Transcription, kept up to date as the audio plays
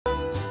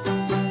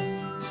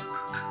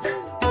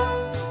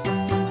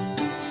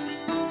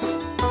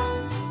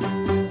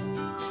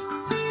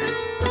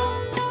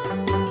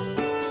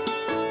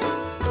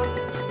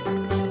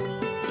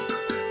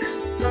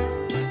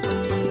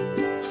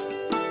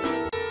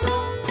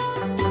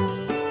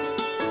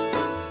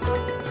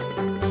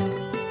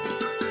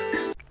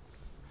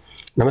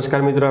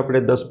નમસ્કાર મિત્રો, આપણે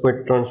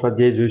 10.3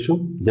 સ્વાધ્યાય જોઈશું,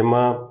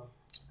 જેમાં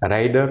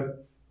રાઇડર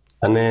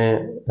અને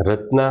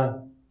રચના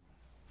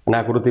અને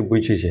આકૃતિ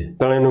પૂછી છે.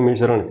 ત્રણેયનું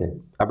મિશ્રણ છે.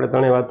 આપણે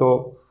ત્રણેય વાતો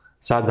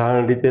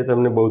સાધારણ રીતે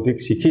તમને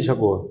બૌદ્ધિક શીખી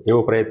શકો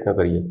એવો પ્રયત્ન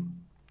કરીએ.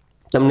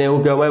 તમને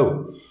એવું કહેવામાં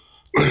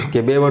આવ્યું કે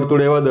બે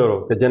વર્તુળ એવા દોરો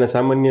કે જેના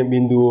સામાન્ય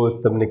બિંદુઓ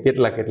તમને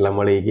કેટલા કેટલા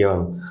મળે એ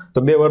કહેવાનું.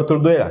 તો બે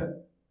વર્તુળ દોર્યા,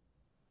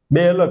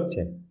 બે અલગ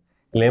છે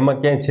એટલે એમાં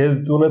ક્યાંય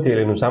છેદતું નથી,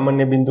 એટલે એનું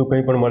સામાન્ય બિંદુ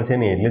કંઈ પણ મળશે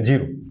નહીં, એટલે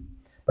 0.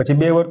 પછી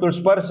બે વર્તુળ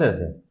સ્પર્શે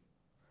છે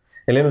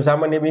એટલે એનું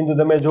સામાન્ય બિંદુ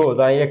તમે જુઓ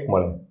તો આ 1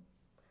 મળે.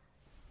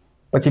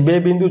 પછી બે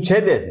બિંદુ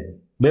છેદે છે,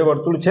 બે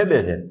વર્તુળ છેદે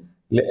છે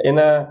એટલે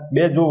એના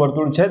બે જો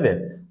વર્તુળ છેદે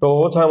તો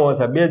ઓછામાં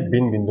ઓછા બે જ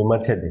ભિન્ન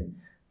બિંદુમાં છેદે,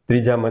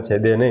 ત્રીજામાં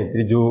છેદે નહીં.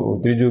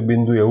 ત્રીજું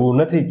બિંદુ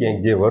એવું નથી ક્યાંક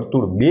જે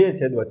વર્તુળ બે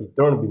છેદવાથી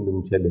 3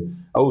 બિંદુમાં છેદે,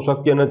 આવું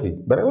શક્ય નથી,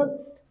 બરાબર?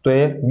 તો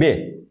એ 2.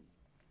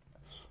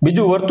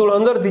 બીજું વર્તુળ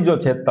અંદરથી જો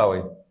છેદતા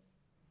હોય,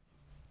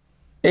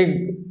 એક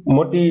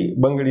મોટી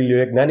બંગડી લ્યો,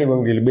 એક નાની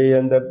બંગડી લ્યો, બે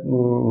અંદર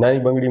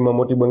નાની બંગડીમાં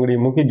મોટી બંગડી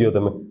મૂકી દો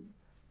તમે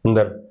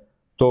અંદર,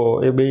 તો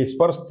એ બે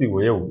સ્પર્શતી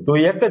હોય એવું, તો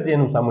એક જ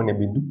એનું સામાન્ય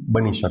બિંદુ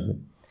બની શકે.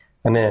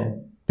 અને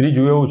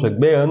ત્રીજું એવું છે કે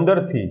બે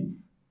અંદરથી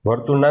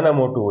વર્તુળ નાના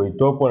મોટું હોય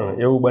તો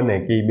પણ એવું બને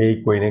કે એ બે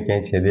કોઈને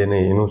ક્યાંય છેદે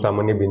નહીં, એનું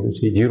સામાન્ય બિંદુ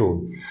છે 0 હોય.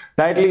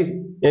 તો એટલી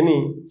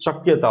એની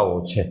શક્યતાઓ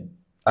છે,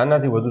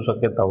 આનાથી વધુ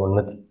શક્યતાઓ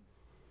નથી.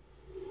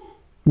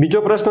 બીજો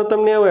પ્રશ્ન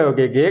તમને એવો આવ્યો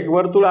કે એક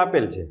વર્તુળ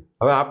આપેલ છે.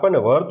 હવે આપણને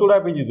વર્તુળ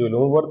આપી દીધું એટલે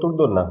હું વર્તુળ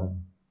દોર નાખું.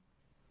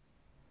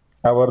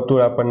 આ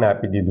વર્તુળ આપણને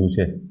આપી દીધું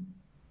છે,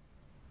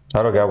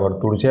 ધારો કે આ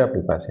વર્તુળ છે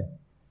આપણી પાસે,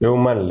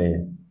 એવું માની લઈએ.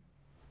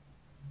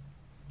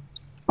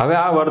 હવે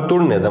આ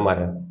વર્તુળને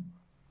તમારે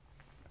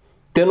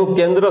તેનું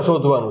કેન્દ્ર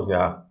શોધવાનું છે.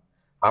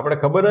 આપણે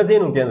ખબર નથી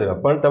એનું કેન્દ્ર,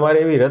 પણ તમારે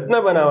એવી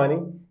રચના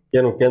બનાવવાની કે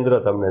એનું કેન્દ્ર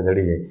તમને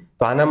જડી જાય.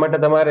 તો આના માટે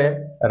તમારે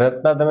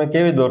રચના તમે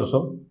કેવી દોરશો,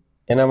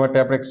 એના માટે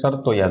આપણે એક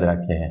શરતો યાદ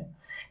રાખીએ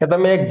કે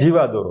તમે એક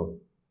જીવા દોરો.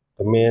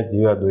 તમે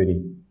જીવા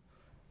દોરી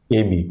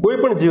AB, કોઈ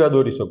પણ જીવા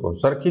દોરી શકો,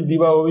 સરખી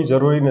જીવા હોવી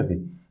જરૂરી નથી.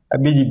 આ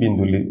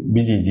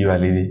બીજી જીવા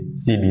લીધી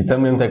CD,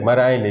 તમને એમ થાય કે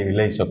મારે અહીં લેવી,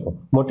 લઈ શકો,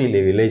 મોટી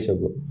લેવી, લઈ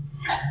શકો.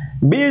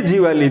 બે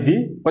જીવા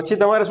લીધી પછી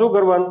તમારે શું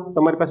કરવાનું,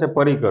 તમારી પાસે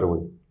પરિકર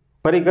હોય.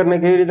 પરિકરને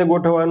કેવી રીતે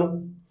ગોઠવવાનું,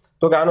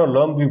 તો કે આનો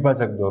લંબ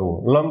દ્વિભાજક દોરવો.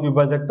 લંબ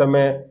દ્વિભાજક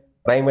તમે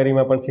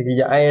પ્રાઇમરીમાં પણ શીખી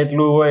ગયા. અહીં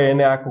એટલું હોય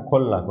એને આખું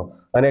ખોલ નાખો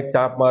અને એક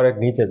ચાપ મારો, એક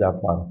નીચે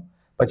ચાપ મારો,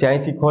 પછી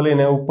અહીંથી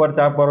ખોલીને ઉપર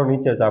ચાપ મારો,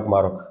 નીચે ચાપ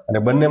મારો, અને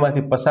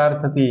બંનેમાંથી પસાર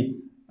થતી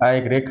આ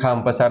એક રેખા આમ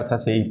પસાર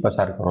થશે, એ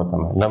પસાર કરો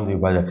તમે લંબ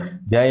દ્વિભાજક.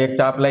 જ્યાં એક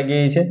ચાપ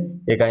લાગી છે,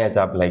 એક અહીંયા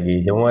ચાપ લાગી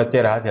છે, હું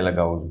અત્યારે હાથે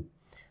લગાવું છું.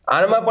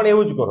 આમાં પણ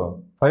એવું જ કરો.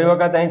 ફરી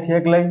વખત અહીંથી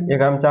એક લઈ,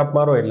 એક આમ ચાપ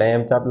મારો એટલે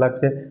અહીં ચાપ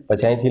લાગશે,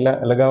 પછી અહીંથી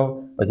લગાવો,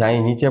 પછી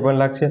અહીં નીચે પણ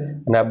લાગશે,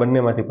 અને આ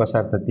બંનેમાંથી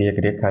પસાર થતી એક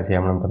રેખા છે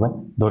હમણાં તમે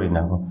દોરી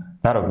નાખો.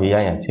 ધારો કે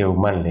અહીંયા છે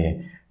એવું માની લઈએ,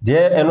 જે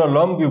એનો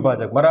લંબ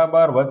દ્વિભાજક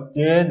બરાબર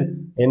વચ્ચે જ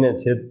એને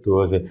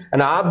છેદતું હશે.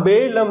 અને આ બે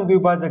લંબ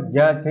દ્વિભાજક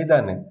જ્યાં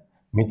છેદ્યા ને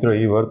મિત્રો,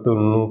 એ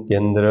વર્તુળનું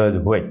કેન્દ્ર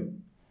જ હોય.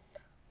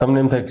 તમને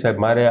એમ થાય કે સાહેબ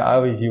મારે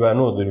આવી જીવા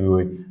ન દોરવી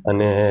હોય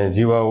અને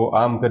જીવાઓ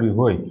આમ કરવી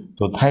હોય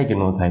તો થાય કે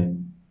ન થાય?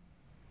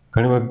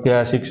 ઘણી વખતે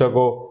આ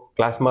શિક્ષકો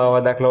ક્લાસમાં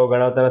આવા દાખલાઓ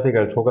ગણાવતા નથી,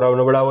 કારણ છોકરાઓ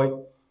નબળા હોય,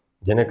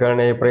 જેને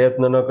કારણે એ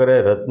પ્રયત્ન ન કરે,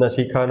 રચના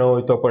શીખવાનો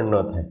હોય તો પણ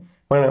ન થાય.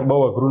 પણ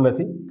બહુ અઘરું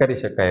નથી, કરી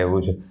શકાય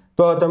એવું છે.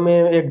 તો તમે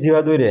એક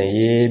જીવા દોર્યા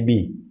AB,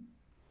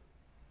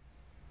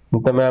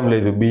 તમે આમ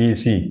લીધું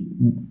BC,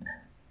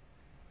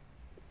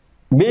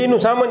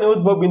 બેયનું સામાન્ય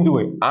ઉદ્ભવ બિંદુ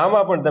હોય.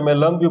 આમાં પણ તમે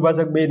લંબ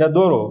દ્વિભાજક બેયના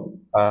દોરો,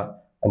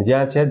 અને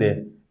જ્યાં છેદે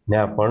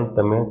ત્યાં પણ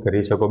તમે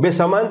કરી શકો. બે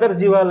સમાંતર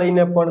જીવા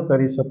લઈને પણ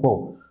કરી શકો.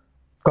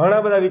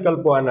 ઘણા બધા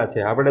વિકલ્પો આના છે,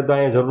 આપણે તો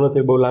અહીંયા જરૂર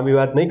નથી, બહુ લાંબી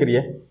વાત નહીં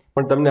કરીએ,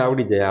 પણ તમને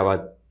આવડી જાય આ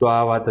વાત. તો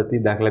આ વાત હતી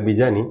દાખલા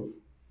બીજાની,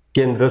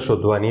 કેન્દ્ર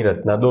શોધવાની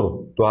રચના દોરો.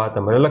 તો આ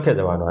તમારે લખી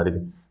દેવાનો આ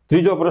રીતે.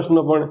 ત્રીજો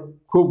પ્રશ્ન પણ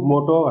ખૂબ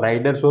મોટો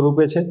રાઇડર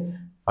સ્વરૂપે છે,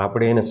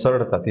 આપણે એને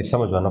સરળતાથી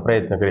સમજવાનો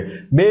પ્રયત્ન કરીએ.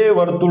 બે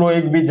વર્તુળો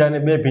એકબીજાને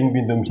બે ભિન્ન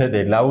બિંદુમાં છેદે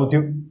એટલે આવું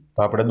થયું, તો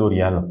આપણે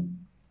દોરીએ. હાલો,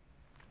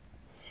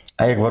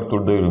 આ એક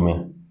વર્તુળ દોર્યું મેં,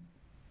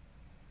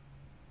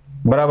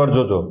 બરાબર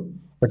જોજો.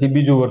 પછી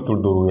બીજું વર્તુળ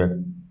દોરવું, એક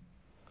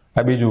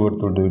આ બીજું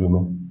વર્તુળ દોર્યું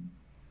મેં.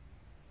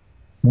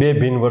 બે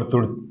ભિન્ન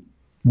વર્તુળ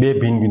બે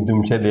ભિન્ન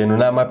બિંદુમાં છેદે, એનું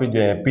નામ આપી દો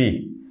અહીંયા P,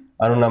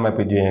 આનું નામ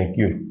આપી દો અહીંયા Q.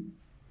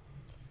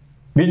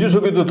 બીજું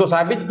શું કીધું, તો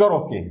સાબિત કરો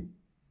કે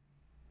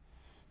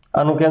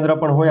આનું કેન્દ્ર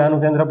પણ હોય,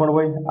 આનું કેન્દ્ર પણ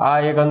હોય. આ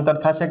એક અંતર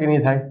થશે કે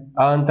નહીં થાય?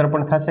 આ અંતર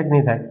પણ થશે કે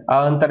નહીં થાય?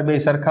 આ અંતર બે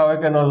સરખા હોય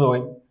કે ન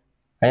હોય?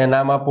 અહીંયા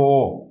નામ આપો O,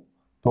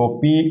 તો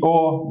PO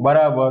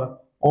બરાબર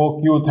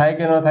OQ થાય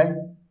કે ન થાય?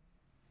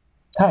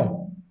 થાય.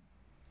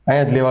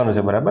 અહીંયા જ લેવાનું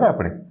છે, બરાબર.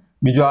 આપણે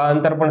બીજું આ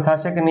અંતર પણ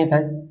થશે કે નહીં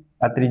થાય?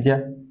 આ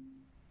ત્રિજ્યા,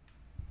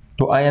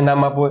 તો અહીંયા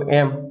નામ આપો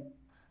M,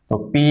 તો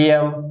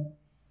PM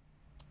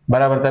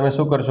બરાબર તમે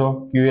શું કરશો?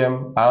 QM.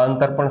 આ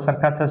અંતર પણ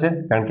સરખા થશે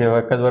કારણ કે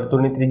એક જ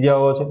વર્તુળની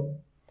ત્રિજ્યાઓ છે.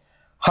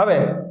 હવે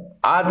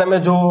આ તમે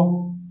જો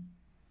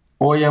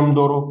OM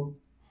દોરો,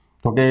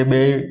 તો કે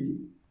બે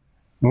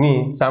ની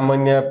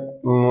સામાન્ય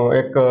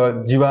એક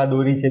જીવા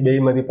દોરી છે,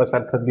 બેમાંથી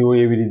પસાર થતી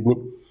હોય એવી રીતની,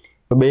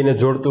 તો બેને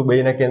જોડતું,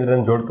 બેના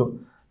કેન્દ્રને જોડતું.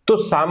 તો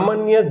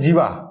સામાન્ય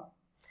જીવા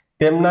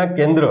તેમના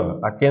કેન્દ્ર,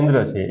 આ કેન્દ્ર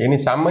છે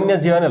એની સામાન્ય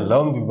જીવાને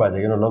લંબ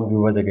દ્વિભાજક, એનો લંબ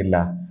દ્વિભાજક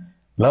એટલે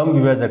લંબ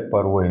વિભાજક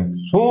પર હોય.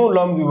 શું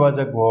લંબ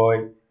વિભાજક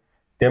હોય?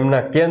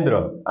 તેમના કેન્દ્ર,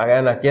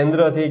 આના કેન્દ્ર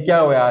છે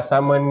ક્યાં હોય? આ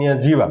સામાન્ય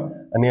જીવા,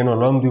 અને એનો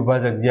લંબ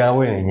વિભાજક જ્યાં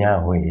હોય ને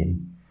ત્યાં હોય.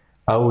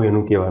 આવું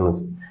એનું કહેવાનું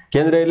છે.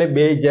 કેન્દ્ર એટલે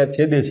બે જ્યાં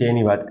છેદે છે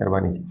એની વાત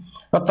કરવાની છે.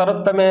 તો તરત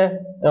તમે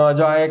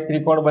જો આ એક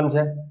ત્રિકોણ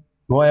બનશે,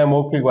 હું અહીંયા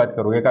મૌખિક વાત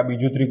કરું, એક આ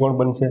બીજું ત્રિકોણ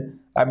બનશે.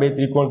 આ બે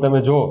ત્રિકોણ તમે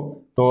જુઓ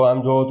તો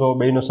આમ જુઓ તો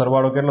બેનો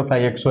સરવાળો કેટલો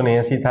થાય?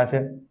 180 થશે.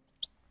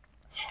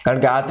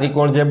 કારણ કે આ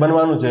ત્રિકોણ જે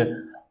બનવાનું છે,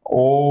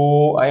 ઓ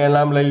અહીંયા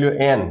નામ લઈ લો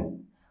એન,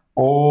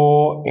 ઓ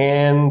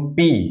એન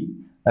પી,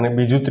 અને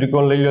બીજું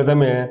ત્રિકોણ લઈ લો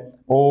તમે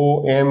ઓ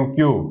એમ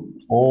ક્યુ,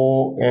 ઓ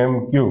એમ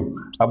ક્યુ.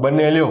 આ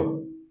બંને લ્યો,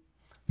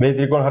 બે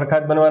ત્રિકોણ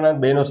હરખા જ બનવાના.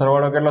 બેનો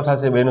સરવાળો કેટલો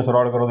થશે? બેનો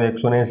સરવાળો કરો તો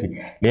 180.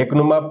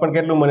 એકનું માપ પણ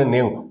કેટલું મને?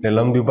 90. એટલે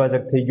લંબ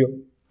વિભાજક થઈ ગયો.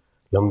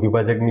 લંબ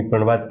વિભાજકની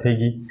પણ વાત થઈ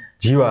ગઈ.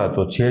 જીવા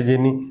તો છે જ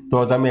એની,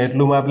 તો તમે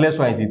એટલું માપ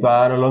લેશો અહીંથી તો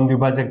આનો લંબ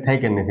વિભાજક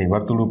થાય કે નહીં?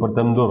 વર્તુળ ઉપર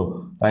તમે દોરો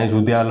અહીં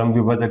સુધી આ લંબ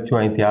વિભાજક થયો,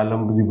 અહીંથી આ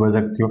લંબ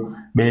વિભાજક થયો,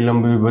 બે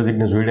લંબ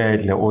વિભાજકને જોડ્યા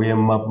એટલે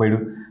OM માપ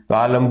મળ્યું. તો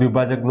આ લંબ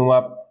વિભાજકનું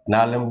માપ અને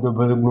આ લંબ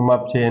વિભાજકનું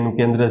માપ છે એનું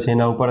કેન્દ્ર છે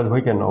એના ઉપર જ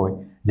હોય કે ન હોય?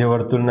 જે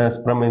વર્તુળના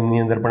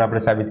પ્રમેયની અંદર પણ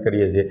આપણે સાબિત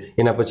કરીએ છીએ.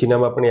 એના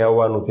પછીનામાં પણ એ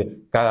આવવાનું છે.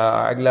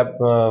 આગલા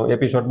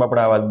એપિસોડમાં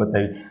આપણે આ વાત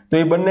બતાવી. તો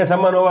એ બંને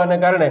સમાન હોવાને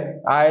કારણે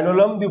આ એનો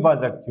લંબ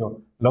વિભાજક થયો.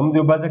 લંબ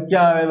વિભાજક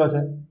ક્યાં આવેલો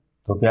છે?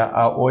 તો કે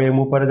આ OM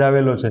ઉપર જ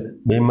આવેલો છે.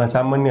 બેમાં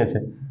સામાન્ય છે.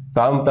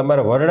 તો આમ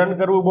તમારે વર્ણન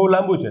કરવું બહુ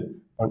લાંબુ છે,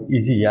 પણ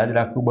ઇઝી યાદ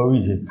રાખવું બહુ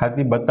છે.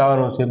 ખાલી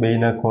બતાવવાનું છે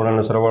બેના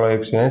ખૂણાનો સરવાળો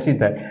 180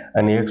 થાય,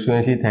 અને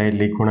 180 થાય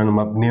એટલે ખૂણાનું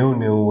માપ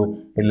 90 હોય.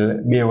 એટલે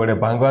બે વડે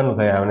ભાંગવાનું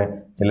થાય આવને,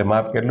 એટલે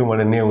માપ કેટલું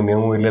મળે?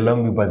 90 એટલે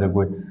લંબ વિભાજક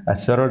હોય. આ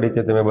સરળ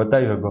રીતે તમે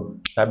બતાવી શકો,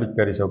 સાબિત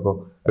કરી શકો.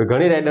 હવે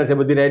ઘણી રાઇડર છે,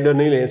 બધી રાઇડર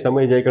નહીં લે,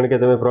 સમય જાય, કારણ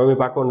કે તમે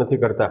પ્રમેય પાકો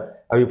નથી કરતા.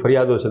 આવી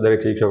ફરિયાદો છે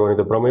દરેક શિક્ષકોની.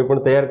 તો પ્રમેય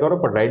પણ તૈયાર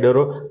કરો, પણ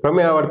રાઇડરો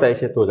પ્રમેય આવડતા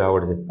હશે તો જ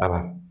આવડશે.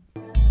 આભાર.